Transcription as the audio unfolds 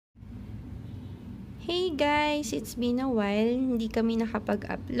Hey guys, it's been a while, hindi kami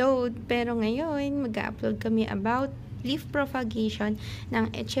nakapag-upload, pero ngayon mag-upload kami about leaf propagation ng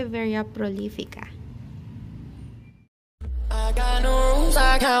Echeveria Prolifica.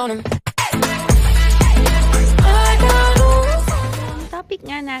 Ang topic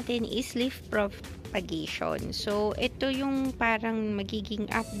nga natin is leaf propagation. So, ito yung parang magiging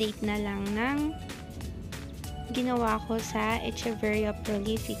update na lang ng ginawa ko sa Echeveria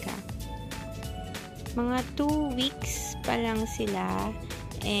Prolifica. Mga 2 weeks pa lang sila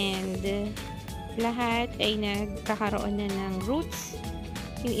and lahat ay nagkakaroon na ng roots.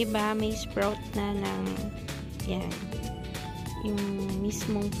 Yung iba may sprout na ng yan, yung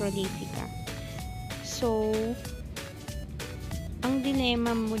mismong Prolifica. So, ang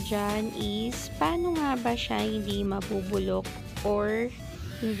dilemma mo dyan is paano nga ba siya hindi mabubulok or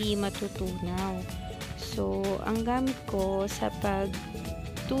hindi matutunaw. So, ang gamit ko sa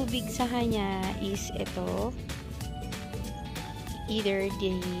tubig sa kanya is ito, either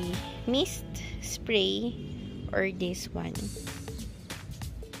the mist spray or this one.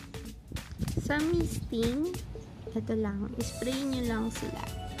 Sa misting, ito lang, spray nyo lang sila.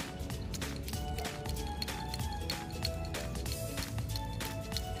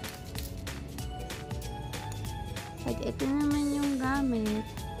 At ito naman yung gamit,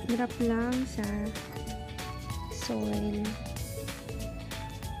 drop lang sa soil.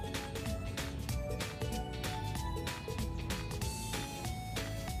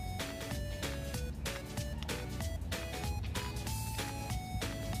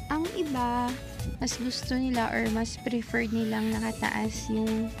 Ang iba, mas gusto nila or mas preferred nilang nakataas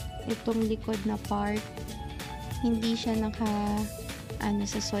yung itong likod na part. Hindi siya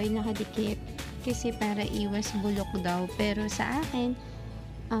sa soil nakadikit kasi para iwas bulok daw. Pero sa akin,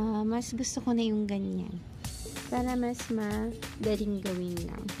 mas gusto ko na yung ganyan. Para mas madaling gawin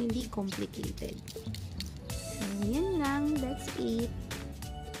lang. Hindi complicated. So, yun lang. That's it.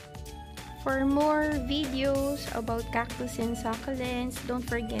 For more videos about cactus and succulents, don't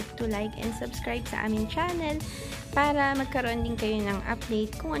forget to like and subscribe sa aming channel para magkaroon din kayo ng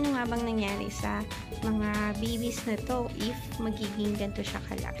update kung ano nga bang nangyari sa mga babies na to if magiging ganito siya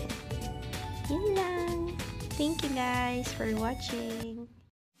kalaki. Yun lang. Thank you guys for watching.